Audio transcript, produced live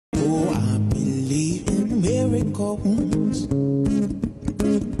Oh, I believe in miracles.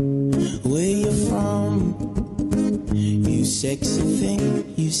 Where you from? You sexy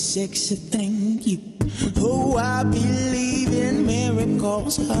thing, you sexy thing, you. Oh, I believe in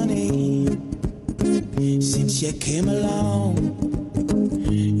miracles, honey. Since you came along,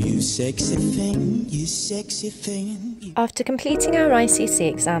 you sexy thing, you sexy thing. After completing our ICC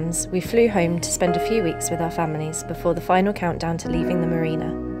exams, we flew home to spend a few weeks with our families before the final countdown to leaving the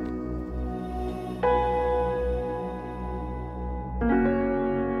marina.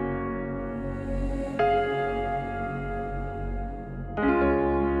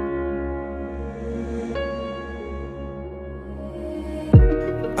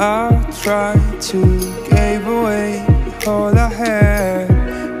 I tried to give away all I had.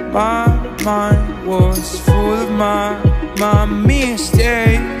 My mind was full of my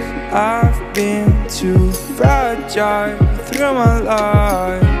mistakes. I've been too fragile through my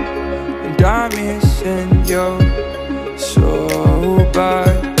life, and I'm missing you so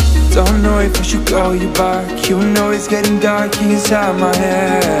bad. Don't know if I should call you back. You know it's getting dark inside my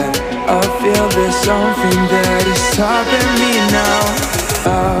head. I feel there's something that is stopping me now.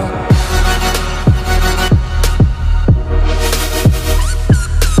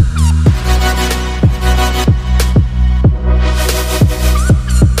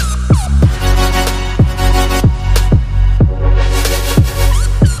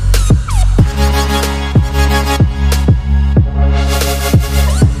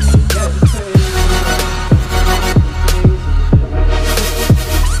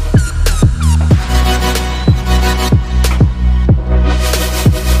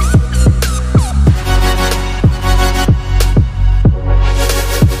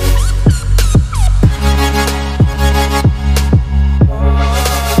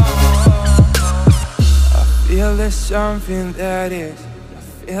 There's something that is.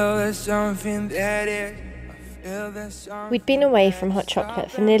 I feel there's something that is. I feel there's something. We'd been away from hot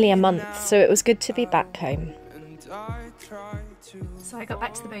chocolate for nearly a month, so it was good to be back home. So I got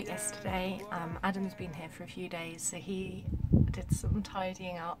back to the boat yesterday. Adam's been here for a few days, so he did some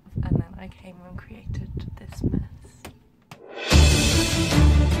tidying up, and then I came and created this mess.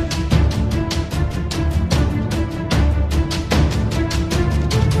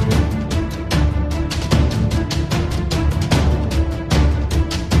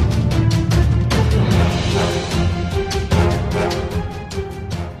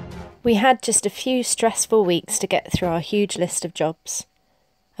 We had just a few stressful weeks to get through our huge list of jobs.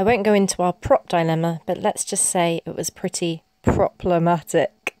 I won't go into our prop dilemma, but let's just say it was pretty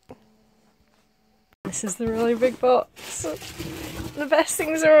problematic. This is the really big box. The best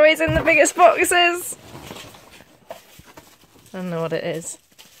things are always in the biggest boxes. I don't know what it is.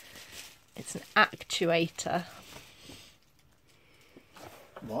 It's an actuator.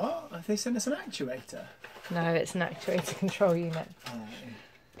 What? Have they sent us an actuator? No, it's an actuator control unit.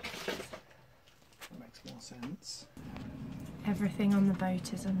 That makes more sense. Everything on the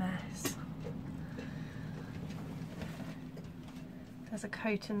boat is a mess. There's a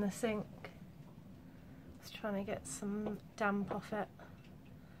coat in the sink. Just trying to get some damp off it.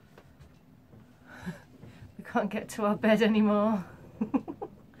 We can't get to our bed anymore.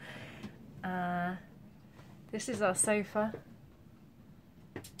 This is our sofa.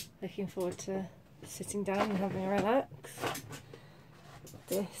 Looking forward to sitting down and having a relax.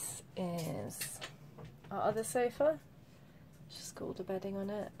 This is our other sofa. It's just got all the bedding on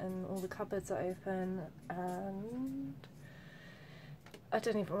it and all the cupboards are open, and I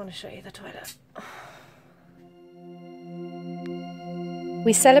don't even want to show you the toilet.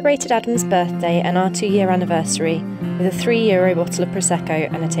 We celebrated Adam's birthday and our 2-year anniversary with a €3 bottle of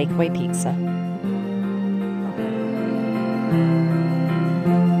Prosecco and a takeaway pizza.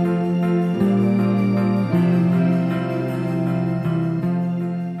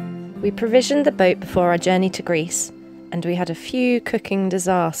 We provisioned the boat before our journey to Greece, and we had a few cooking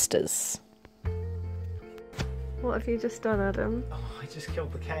disasters. What have you just done, Adam? Oh, I just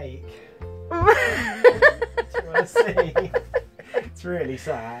killed the cake. Do you want to see? It's really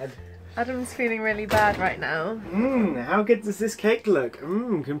sad. Adam's feeling really bad right now. How good does this cake look?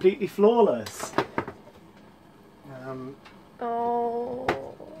 Completely flawless. Oh.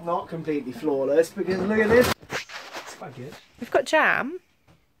 Not completely flawless, because look at this. It's quite good. We've got jam.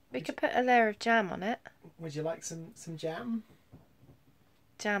 We could put a layer of jam on it. Would you like some jam?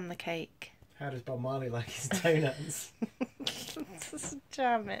 Jam the cake. How does Bob Marley like his donuts? Just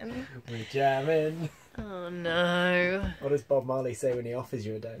jamming. We're jamming. Oh no. What does Bob Marley say when he offers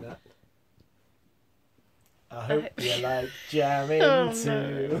you a donut? I hope you like jamming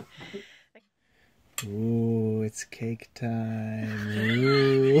too. Ooh, it's cake time.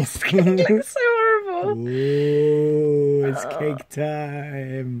 Ooh. It looks so horrible. Ooh, it's cake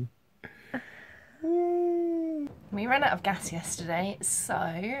time. We ran out of gas yesterday,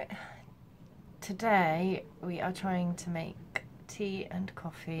 so today we are trying to make tea and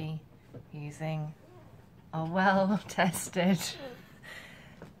coffee using a well-tested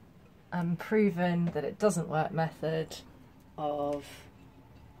and proven that it doesn't work method of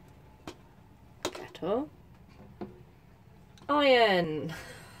kettle iron.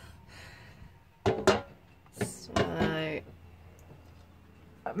 So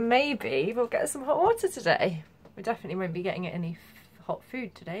maybe we'll get some hot water today. We definitely won't be getting any hot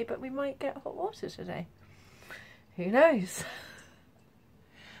food today, but we might get hot water today. Who knows?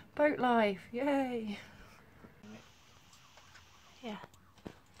 Boat life, yay! Yeah.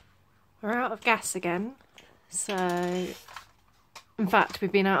 We're out of gas again, so in fact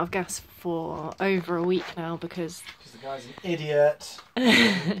we've been out of gas for over a week now because the guy's an idiot.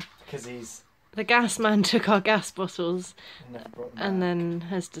 Because the gas man took our gas bottles never brought them and back. then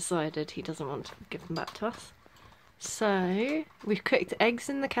has decided he doesn't want to give them back to us. So we've cooked eggs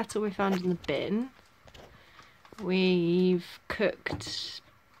in the kettle we found in the bin. We've cooked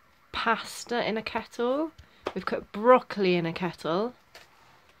pasta in a kettle. We've cooked broccoli in a kettle.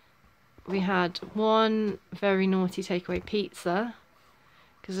 We had one very naughty takeaway pizza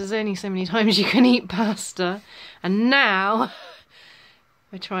because there's only so many times you can eat pasta. And now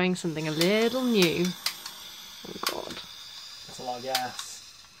we're trying something a little new. Oh god. That's a lot of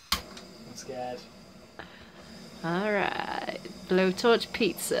gas. I'm scared. Alright, blowtorch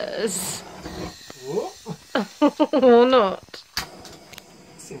pizzas. Whoop. Or not.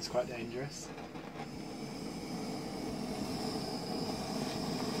 Seems quite dangerous.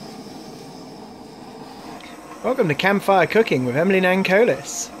 Welcome to Campfire Cooking with Emily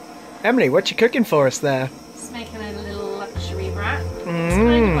Nankolis. Emily, what you cooking for us there? Just making a little luxury wrap. It's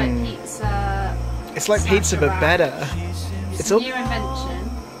kind of like pizza. It's like pizza but better. It's a new invention.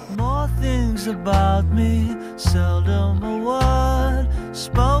 More things about me, seldom a word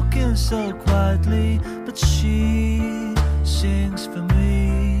spoken so quietly, but she sings for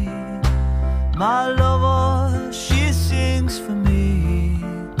me. My lover, she sings for me.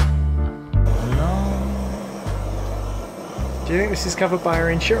 Alone. Do you think this is covered by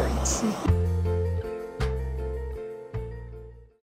our insurance?